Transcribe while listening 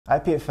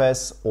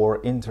IPFS,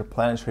 or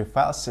Interplanetary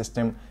File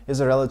System, is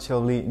a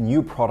relatively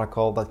new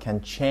protocol that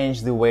can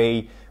change the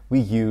way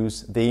we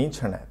use the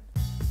internet.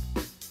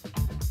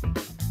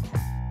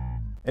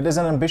 It is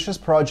an ambitious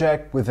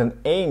project with an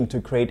aim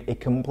to create a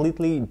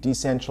completely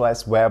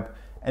decentralized web,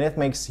 and it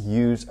makes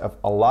use of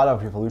a lot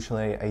of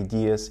revolutionary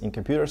ideas in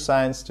computer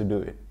science to do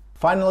it.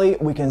 Finally,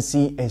 we can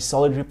see a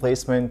solid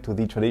replacement to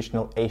the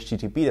traditional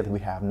HTTP that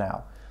we have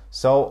now.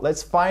 So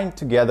let's find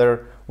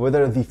together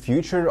whether the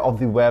future of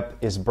the web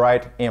is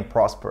bright and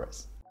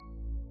prosperous.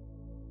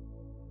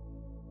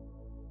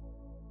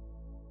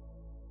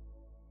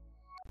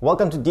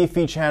 Welcome to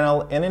DeFeed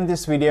channel, and in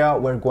this video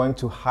we're going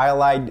to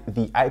highlight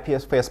the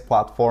IPFS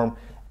platform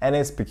and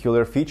its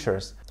peculiar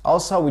features.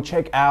 Also, we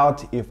check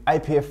out if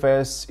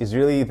IPFS is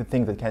really the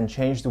thing that can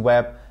change the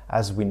web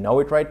as we know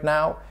it right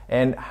now,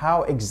 and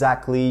how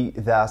exactly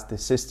that's the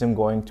system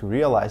going to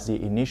realize the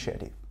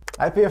initiative.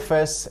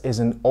 IPFS is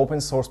an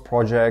open source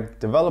project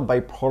developed by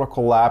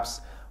Protocol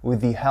Labs with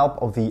the help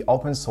of the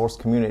open source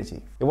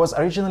community. It was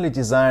originally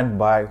designed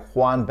by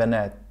Juan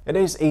Benet. It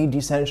is a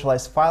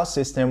decentralized file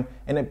system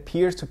and a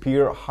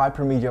peer-to-peer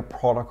hypermedia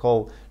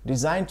protocol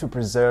designed to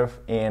preserve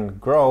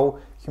and grow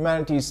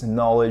humanity's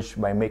knowledge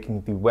by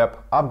making the web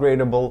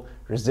upgradable,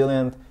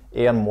 resilient,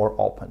 and more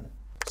open.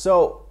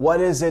 So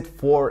what is it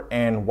for,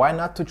 and why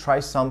not to try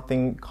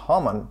something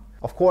common?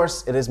 Of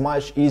course, it is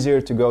much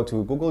easier to go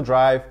to Google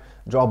Drive,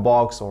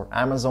 Dropbox, or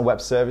Amazon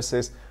Web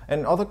Services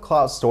and other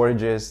cloud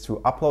storages to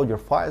upload your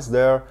files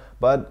there,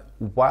 but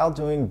while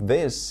doing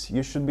this,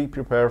 you should be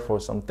prepared for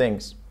some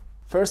things.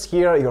 First,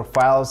 here your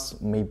files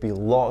may be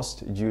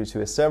lost due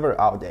to a server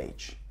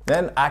outage.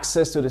 Then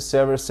access to the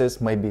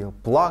services may be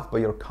blocked by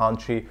your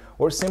country,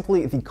 or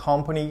simply the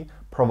company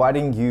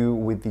providing you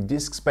with the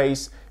disk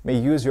space may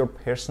use your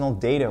personal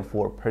data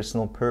for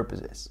personal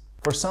purposes.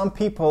 For some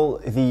people,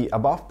 the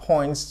above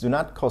points do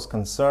not cause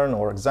concern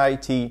or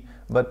anxiety,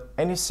 but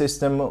any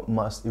system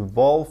must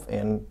evolve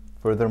and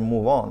further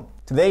move on.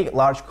 Today,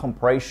 large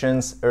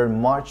corporations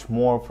earn much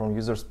more from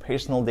users'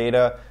 personal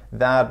data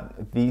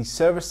than the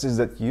services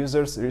that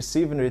users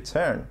receive in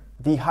return.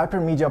 The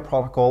hypermedia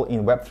protocol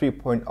in Web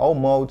 3.0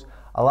 mode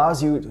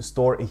allows you to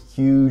store a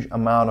huge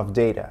amount of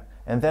data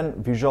and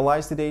then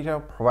visualize the data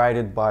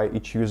provided by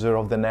each user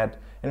of the net,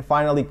 and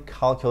finally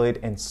calculate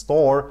and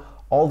store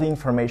all the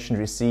information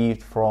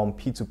received from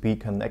P2P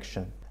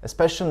connection. A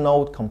special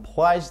node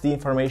compiles the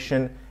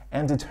information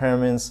and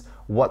determines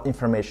what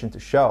information to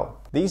show.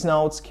 These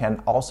nodes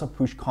can also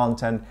push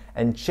content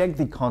and check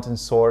the content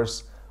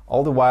source,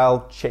 all the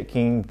while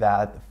checking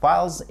that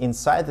files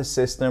inside the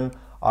system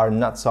are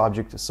not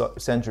subject to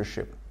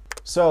censorship.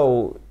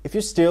 So, if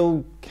you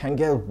still can't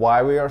get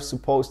why we are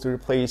supposed to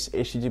replace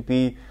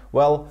HTTP,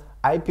 well,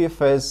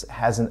 IPFS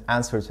has an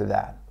answer to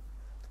that.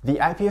 The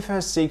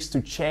IPFS seeks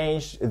to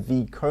change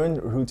the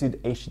current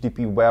rooted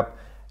HTTP web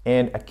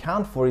and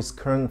account for its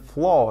current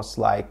flaws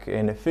like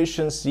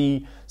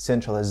inefficiency,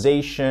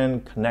 centralization,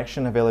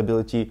 connection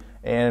availability,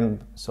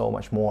 and so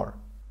much more.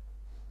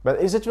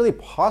 But is it really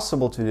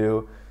possible to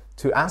do?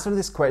 To answer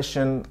this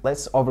question,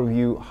 let's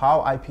overview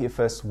how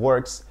IPFS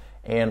works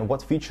and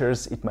what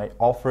features it might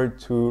offer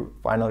to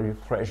finally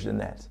refresh the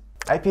net.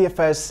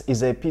 IPFS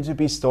is a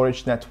P2P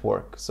storage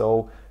network,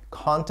 so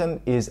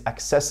content is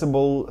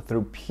accessible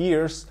through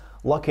peers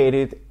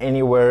located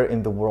anywhere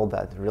in the world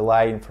that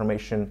relay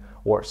information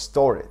or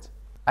store it.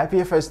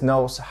 IPFS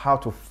knows how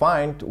to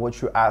find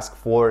what you ask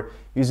for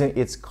using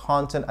its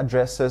content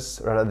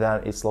addresses rather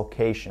than its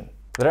location.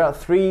 There are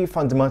three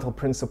fundamental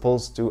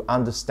principles to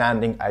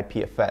understanding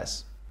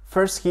IPFS.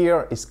 First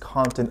here is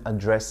content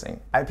addressing.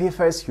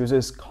 IPFS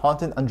uses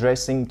content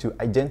addressing to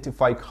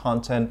identify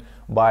content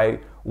by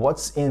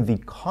what's in the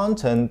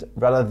content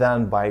rather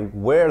than by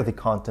where the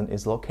content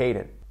is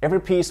located. Every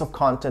piece of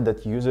content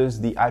that uses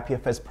the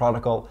IPFS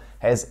protocol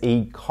has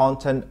a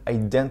content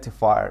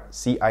identifier,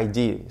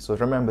 CID, so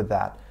remember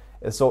that.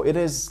 So it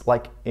is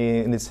like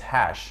in its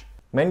hash.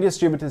 Many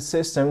distributed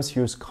systems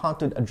use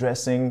content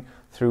addressing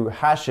through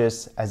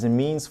hashes as a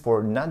means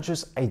for not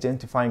just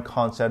identifying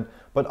content,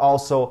 but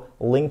also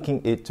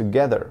linking it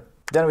together.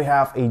 Then we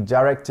have a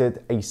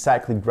directed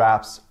acyclic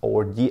graphs,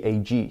 or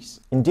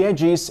DAGs. In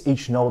DAGs,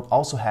 each node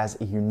also has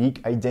a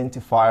unique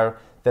identifier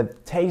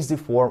that takes the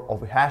form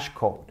of a hash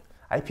code.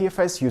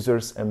 IPFS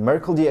uses a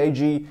Merkle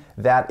DAG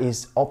that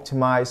is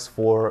optimized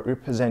for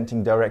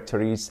representing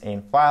directories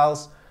and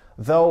files,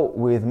 though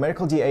with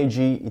Merkle DAG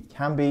it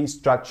can be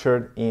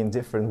structured in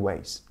different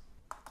ways.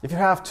 If you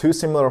have two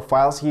similar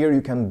files here,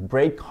 you can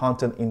break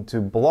content into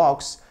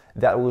blocks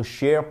that will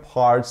share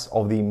parts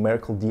of the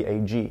Merkle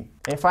DAG.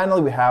 And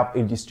finally, we have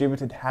a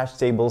distributed hash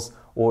tables,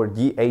 or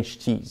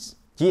DHTs.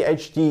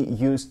 DHT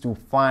used to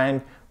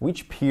find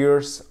which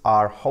peers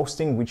are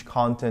hosting which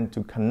content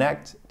to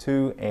connect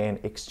to and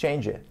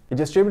exchange it. A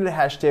distributed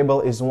hash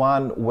table is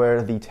one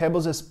where the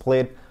tables are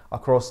split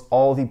across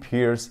all the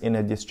peers in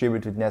a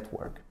distributed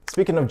network.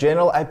 Speaking of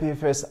general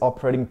IPFS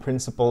operating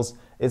principles,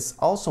 it's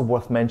also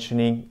worth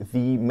mentioning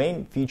the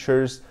main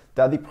features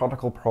that the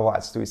protocol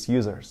provides to its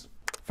users.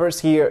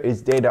 First here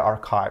is data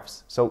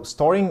archives. So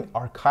storing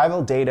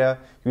archival data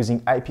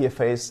using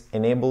IPFS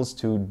enables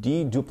to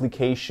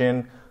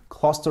deduplication,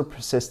 cluster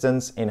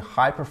persistence, and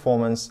high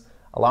performance,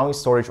 allowing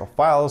storage of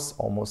files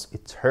almost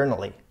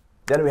eternally.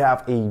 Then we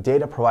have a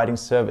data providing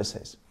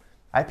services.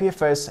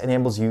 IPFS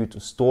enables you to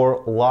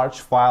store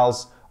large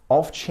files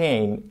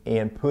off-chain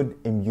and put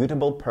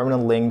immutable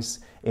permanent links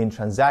in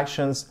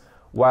transactions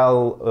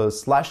while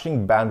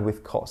slashing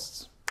bandwidth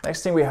costs.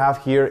 Next thing we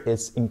have here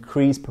is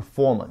increased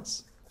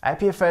performance.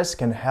 IPFS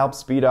can help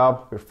speed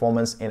up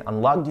performance and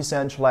unlock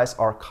decentralized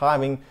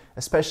archiving,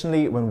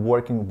 especially when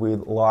working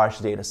with large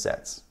data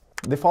sets.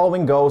 The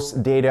following goes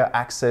data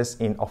access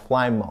in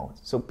offline mode.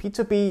 So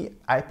P2P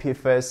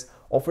IPFS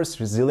offers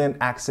resilient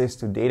access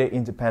to data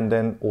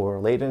independent or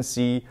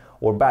latency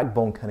or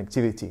backbone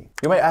connectivity.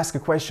 You might ask a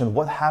question,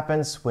 what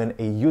happens when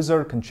a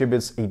user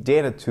contributes a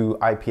data to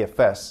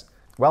IPFS?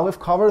 Well, we've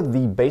covered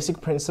the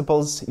basic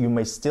principles. You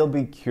may still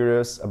be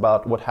curious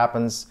about what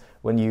happens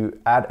when you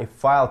add a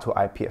file to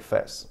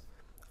IPFS.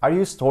 Are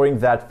you storing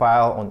that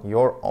file on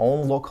your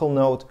own local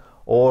node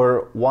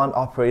or one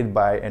operated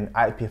by an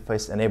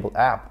IPFS-enabled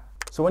app?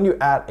 So when you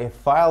add a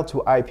file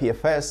to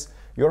IPFS,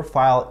 your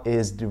file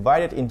is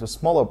divided into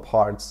smaller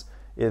parts.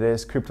 It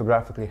is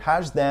cryptographically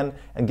hashed then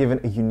and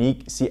given a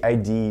unique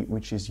CID,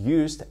 which is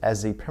used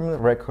as a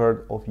permanent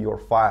record of your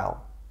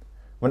file.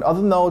 When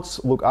other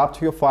nodes look up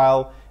to your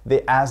file,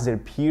 they ask their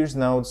peers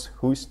nodes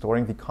who is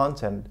storing the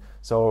content,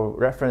 so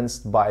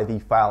referenced by the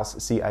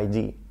file's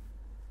CID.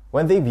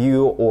 When they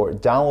view or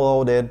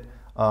download it,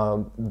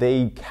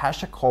 they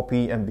cache a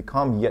copy and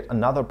become yet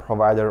another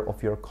provider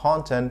of your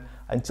content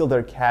until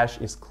their cache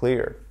is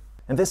cleared.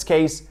 In this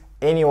case,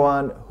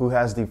 anyone who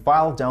has the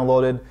file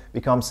downloaded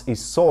becomes a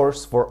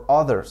source for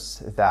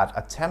others that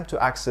attempt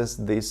to access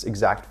this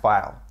exact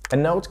file. A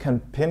node can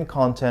pin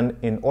content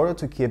in order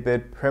to keep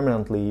it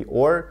permanently,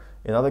 or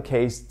in other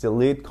case,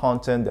 delete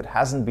content that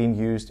hasn't been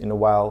used in a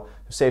while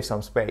to save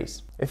some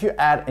space. If you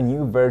add a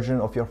new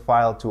version of your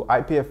file to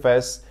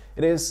IPFS,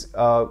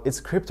 its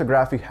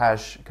cryptographic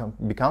hash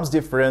becomes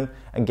different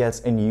and gets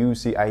a new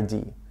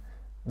CID.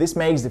 This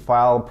makes the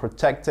file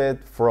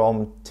protected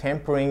from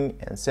tampering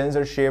and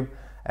censorship,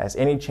 as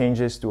any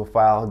changes to a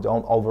file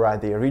don't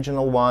override the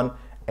original one,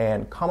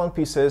 and common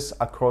pieces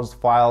across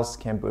files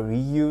can be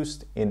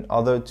reused in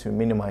order to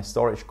minimize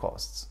storage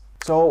costs.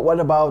 So what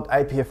about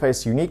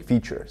IPFS unique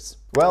features?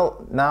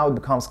 Well, now it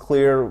becomes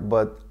clear,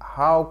 but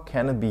how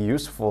can it be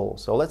useful?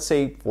 So let's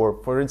say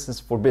for instance,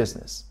 for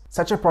business.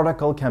 Such a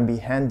protocol can be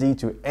handy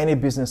to any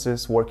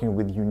businesses working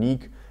with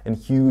unique and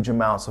huge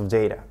amounts of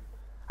data.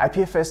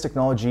 IPFS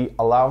technology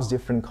allows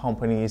different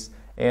companies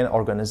and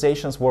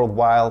organizations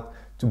worldwide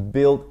to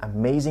build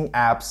amazing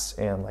apps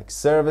and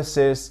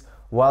services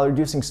while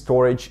reducing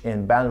storage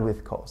and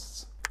bandwidth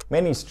costs.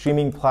 Many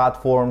streaming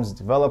platforms,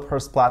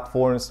 developers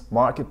platforms,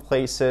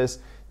 marketplaces,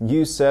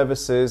 news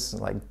services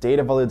like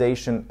data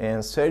validation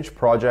and search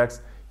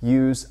projects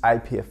use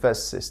IPFS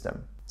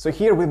system. So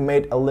here we've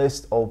made a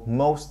list of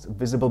most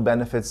visible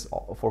benefits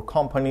for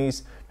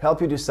companies to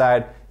help you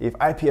decide if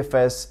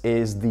IPFS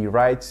is the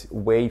right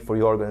way for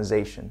your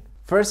organization.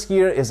 First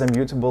here is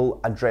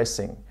immutable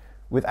addressing.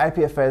 With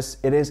IPFS,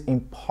 it is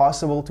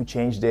impossible to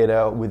change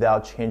data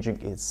without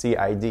changing its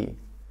CID.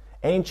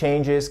 Any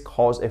changes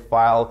cause a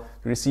file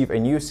to receive a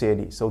new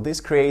CID, so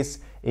this creates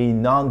a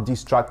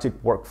non-destructive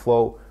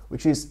workflow,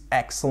 which is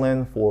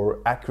excellent for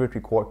accurate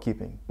record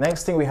keeping.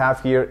 Next thing we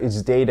have here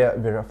is data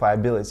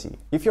verifiability.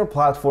 If your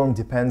platform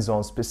depends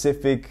on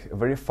specific,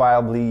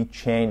 verifiably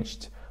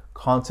changed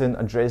content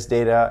address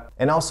data,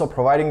 and also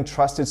providing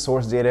trusted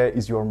source data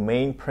is your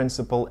main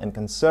principle and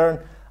concern,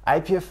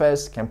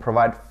 IPFS can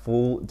provide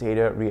full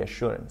data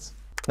reassurance.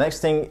 Next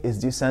thing is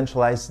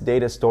decentralized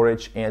data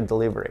storage and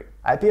delivery.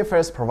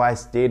 IPFS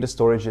provides data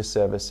storage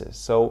services,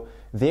 so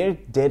their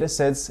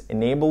datasets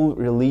enable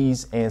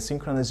release and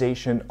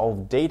synchronization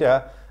of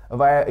data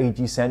via a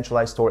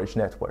decentralized storage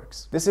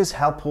networks. This is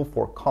helpful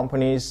for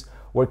companies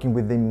working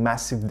with the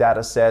massive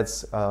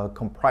datasets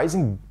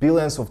comprising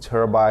billions of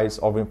terabytes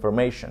of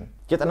information.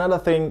 Yet another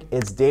thing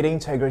is data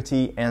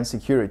integrity and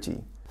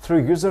security.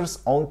 Through users'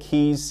 own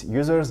keys,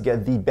 users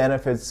get the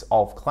benefits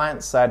of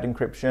client-side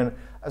encryption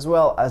as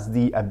well as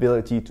the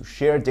ability to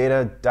share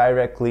data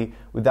directly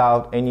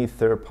without any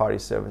third-party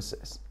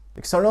services.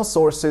 External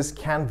sources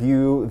can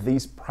view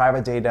these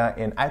private data,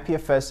 and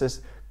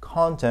IPFS's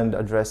content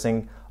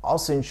addressing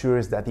also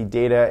ensures that the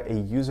data a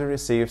user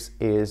receives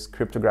is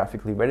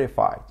cryptographically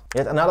verified.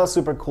 Yet another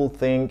super cool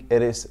thing,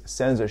 it is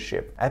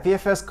censorship.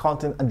 IPFS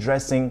content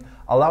addressing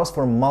allows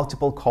for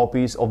multiple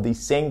copies of the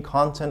same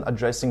content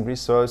addressing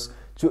resource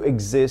to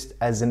exist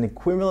as an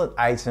equivalent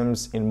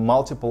items in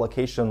multiple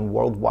locations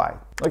worldwide.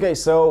 Okay,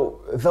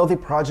 so though the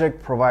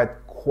project provides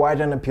quite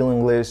an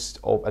appealing list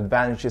of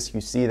advantages, you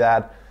see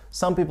that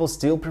some people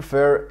still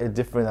prefer a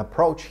different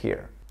approach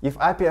here. If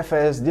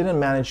IPFS didn't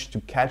manage to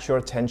catch your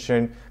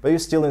attention, but you're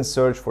still in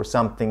search for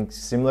something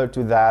similar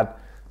to that,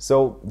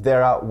 so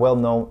there are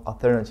well-known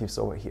alternatives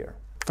over here.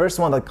 First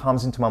one that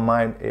comes into my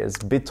mind is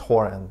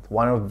BitTorrent,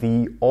 one of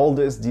the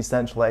oldest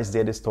decentralized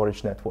data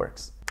storage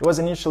networks. It was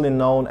initially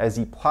known as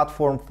a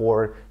platform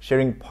for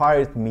sharing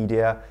pirate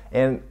media,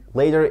 and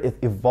later it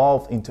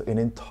evolved into an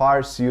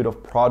entire suite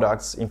of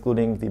products,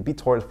 including the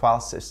BitTorrent file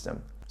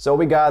system. So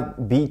we got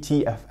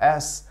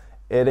BTFS.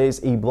 It is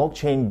a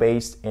blockchain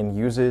based and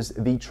uses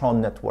the Tron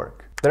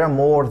network. There are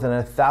more than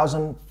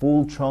 1,000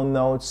 full Tron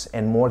nodes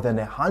and more than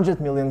 100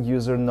 million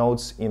user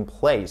nodes in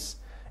place.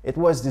 It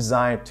was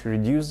designed to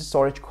reduce the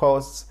storage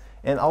costs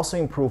and also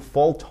improve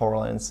fault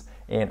tolerance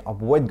and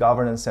avoid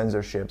governance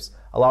censorships,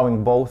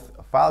 allowing both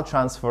file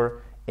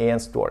transfer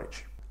and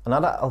storage.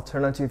 Another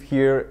alternative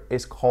here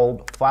is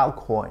called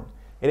Filecoin.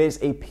 It is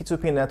a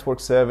P2P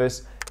network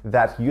service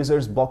that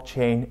uses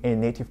blockchain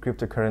and native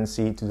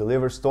cryptocurrency to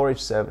deliver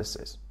storage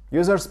services.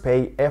 Users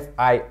pay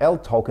FIL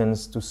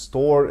tokens to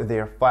store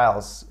their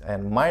files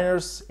and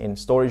miners in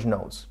storage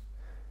nodes.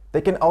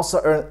 They can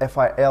also earn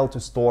FIL to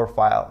store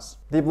files.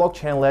 The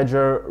blockchain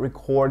ledger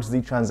records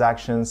the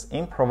transactions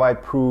and provides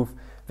proof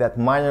that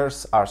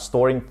miners are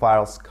storing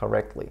files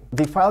correctly.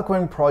 The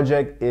Filecoin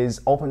project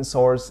is open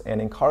source and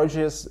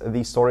encourages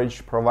the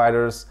storage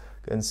providers,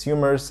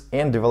 consumers,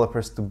 and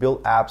developers to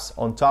build apps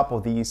on top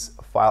of these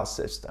file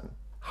systems.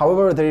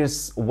 However, there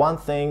is one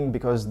thing,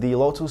 because the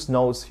Lotus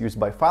nodes used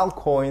by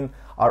Filecoin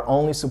are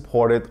only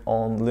supported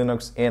on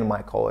Linux and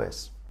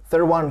macOS.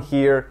 Third one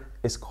here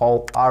is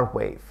called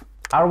R-Wave.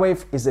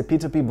 R-Wave is a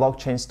P2P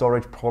blockchain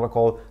storage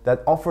protocol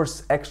that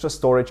offers extra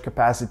storage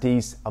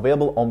capacities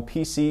available on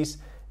PCs,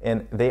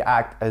 and they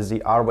act as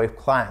the R-Wave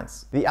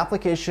clients. The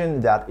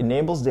application that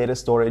enables data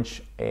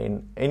storage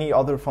and any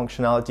other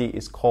functionality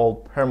is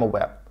called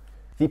PermaWeb.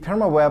 The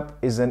PermaWeb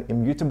is an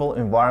immutable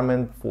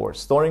environment for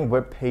storing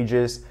web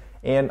pages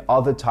and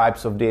other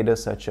types of data,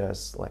 such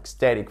as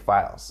static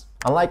files.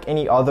 Unlike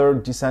any other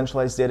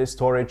decentralized data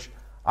storage,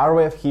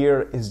 R-Wave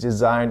here is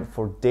designed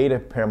for data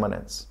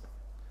permanence.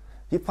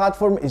 The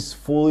platform is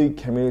fully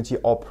community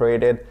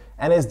operated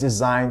and is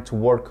designed to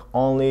work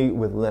only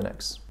with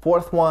Linux.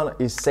 Fourth one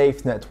is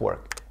Safe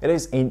Network. It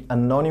is an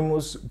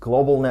anonymous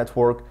global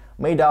network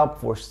made up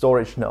for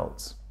storage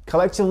nodes.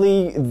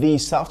 Collectively, the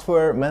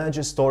software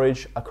manages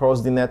storage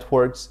across the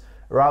networks,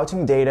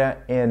 routing data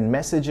and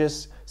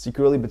messages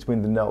securely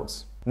between the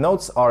nodes.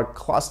 Nodes are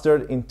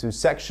clustered into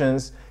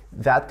sections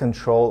that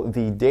control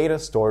the data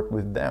stored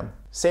with them.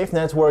 Safe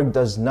Network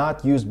does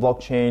not use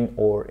blockchain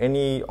or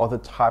any other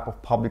type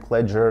of public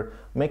ledger,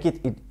 making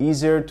it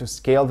easier to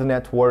scale the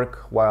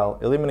network while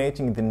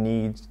eliminating the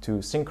need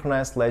to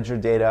synchronize ledger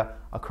data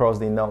across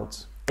the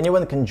nodes.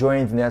 Anyone can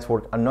join the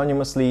network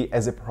anonymously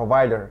as a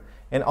provider,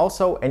 and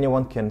also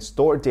anyone can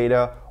store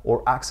data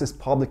or access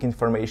public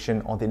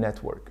information on the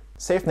network.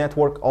 Safe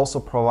Network also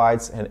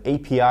provides an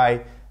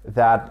API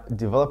that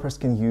developers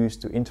can use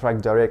to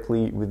interact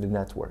directly with the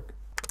network.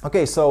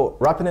 Okay, so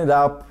wrapping it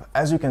up,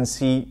 as you can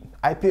see,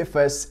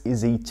 IPFS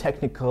is a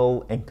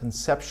technical and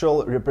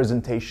conceptual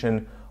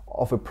representation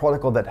of a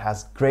protocol that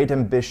has great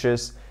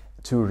ambitions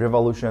to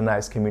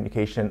revolutionize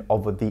communication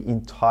over the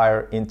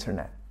entire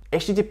internet.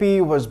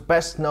 HTTP was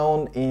best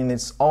known in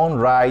its own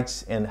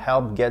right and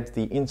helped get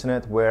the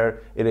internet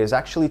where it is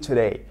actually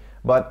today.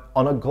 But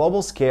on a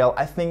global scale,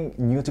 I think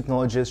new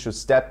technologies should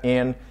step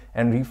in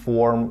and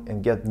reform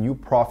and get new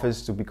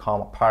profits to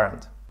become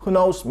apparent. Who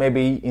knows,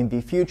 maybe in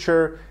the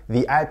future,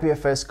 the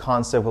IPFS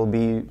concept will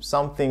be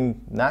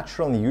something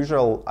natural and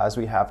usual as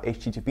we have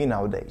HTTP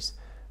nowadays.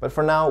 But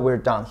for now, we're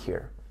done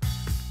here.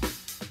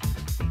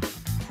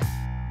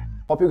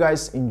 Hope you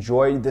guys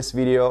enjoyed this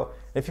video.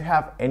 If you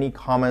have any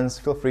comments,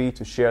 feel free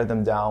to share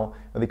them down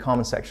in the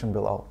comment section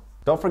below.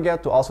 Don't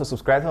forget to also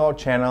subscribe to our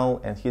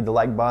channel and hit the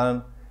like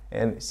button,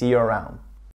 and see you around.